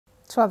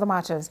To other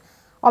matters,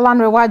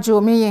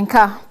 Olanrewaju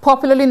Omiyinka,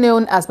 popularly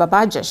known as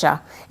Baba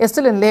Ijesha, is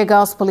still in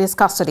Lagos police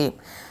custody.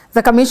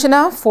 The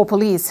Commissioner for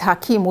Police,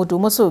 Hakeem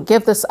Odumosu,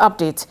 gave this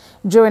update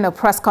during a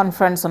press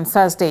conference on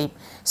Thursday.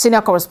 Senior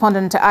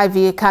correspondent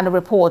Ivy Kano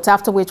reports,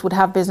 after which would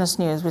have business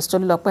news with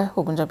Tolulope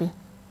Ogunjobi.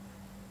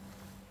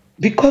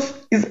 Because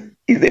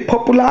he's a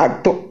popular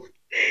actor.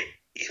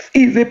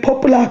 He's a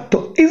popular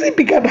actor. Is he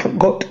bigger than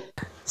God?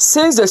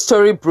 Since the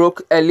story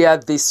broke earlier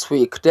this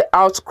week, the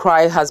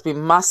outcry has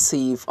been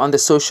massive on the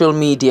social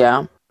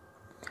media.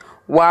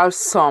 While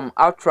some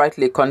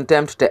outrightly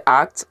condemned the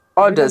act,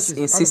 others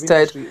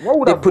insisted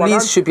the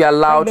police should be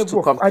allowed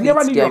to complete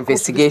their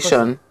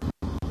investigation.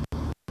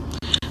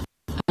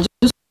 I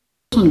just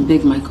want to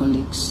beg my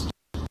colleagues,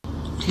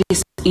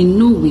 please, in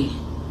no way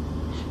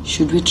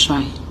should we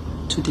try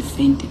to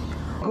defend him.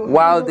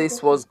 While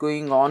this was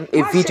going on,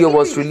 a video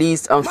was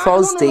released on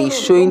Thursday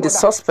showing the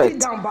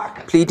suspect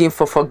pleading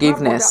for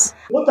forgiveness.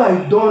 What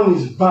I've done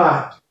is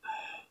bad.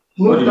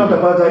 No doubt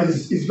about that.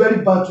 It's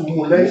very bad to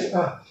molest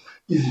her.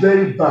 It's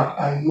very bad,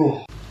 I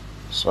know.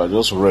 So I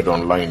just read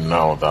online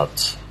now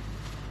that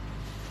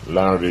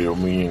Olanrewaju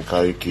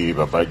Omiyinka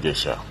Baba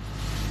Ijesha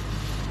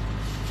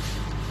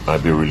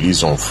might be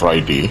released on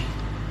Friday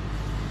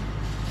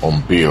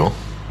on bail.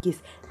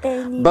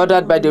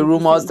 Bothered by the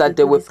rumors that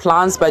there were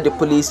plans by the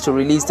police to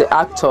release the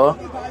actor,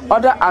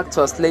 other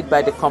actors led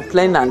by the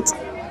complainant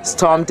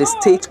stormed the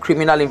State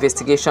Criminal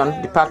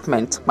Investigation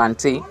Department,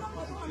 Manti.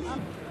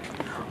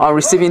 On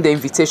receiving the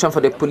invitation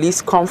for the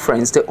police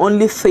conference, the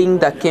only thing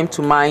that came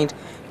to mind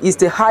is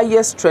the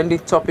highest trending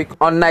topic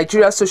on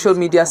Nigeria's social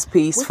media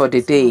space for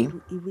the day.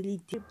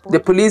 The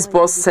police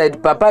boss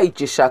said Baba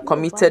Ijesha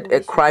committed a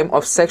crime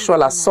of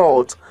sexual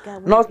assault,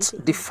 not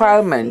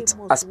defilement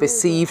as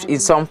perceived in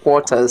some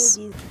quarters.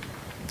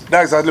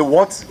 That's exactly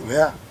what we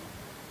are.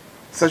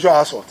 Sexual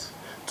assault,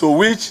 to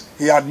which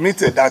he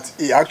admitted that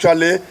he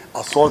actually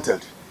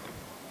assaulted.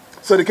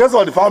 So the case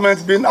of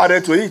defilement being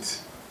added to it,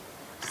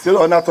 still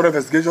under thorough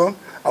investigation,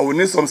 and we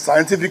need some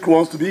scientific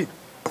ones to be.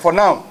 For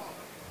now,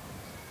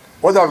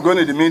 what I've gone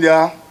in the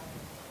media,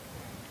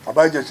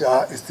 Baba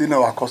Ijesha is still in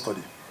our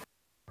custody.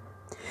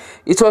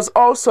 It was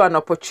also an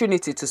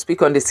opportunity to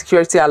speak on the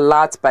security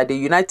alert by the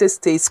United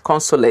States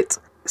Consulate,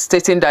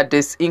 stating that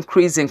there's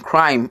increase in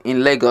crime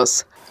in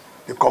Lagos.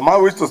 The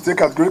command wishes to state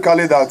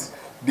categorically that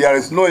there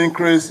is no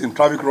increase in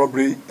traffic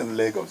robbery in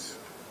Lagos.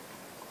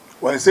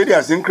 When they say there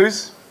is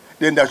increase,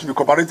 then there should be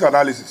comparative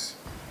analysis.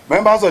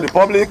 Members of the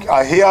public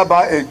are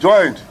hereby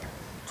enjoined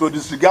to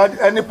disregard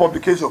any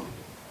publication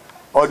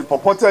or the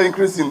purported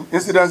increase in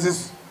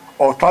incidences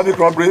of traffic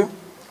robbery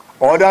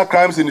or other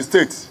crimes in the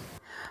state.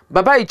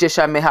 Baba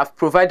Ijesha may have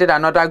provided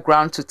another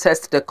ground to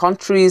test the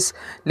country's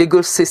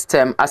legal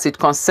system as it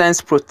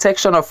concerns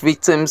protection of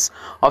victims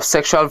of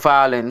sexual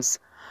violence.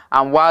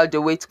 And while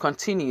the wait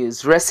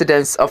continues,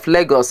 residents of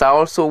Lagos are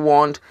also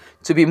warned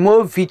to be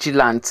more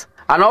vigilant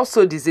and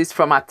also desist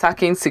from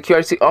attacking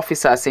security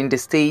officers in the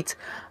state,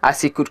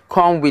 as it could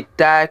come with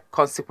dire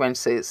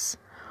consequences.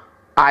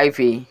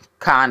 Ivy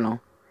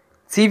Kano,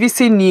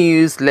 TVC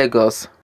News, Lagos.